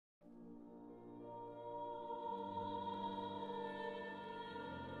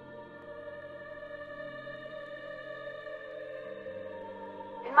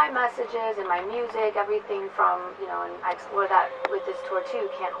my messages and my music, everything from, and I explore that with this tour too,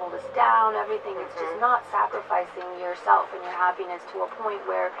 Can't Hold Us Down, everything. It's just not sacrificing yourself and your happiness to a point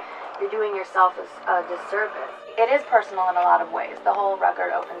where you're doing yourself a disservice. It is personal in a lot of ways. The whole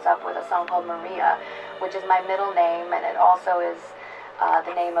record opens up with a song called Maria, which is my middle name, and it also is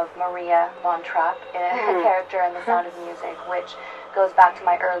the name of Maria Von Trapp, a character in The Sound of Music, which goes back to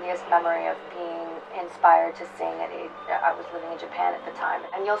my earliest memory of being inspired to sing at age. I was living in Japan at the time,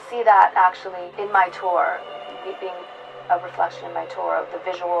 and you'll see that actually in my tour, it being a reflection in my tour of the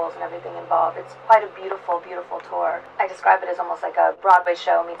visuals and everything involved. It's quite a beautiful, beautiful tour. I describe it as almost like a Broadway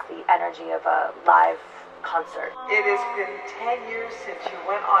show meets the energy of a live concert. It has been 10 years since you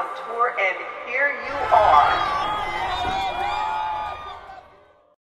went on tour, and here you are.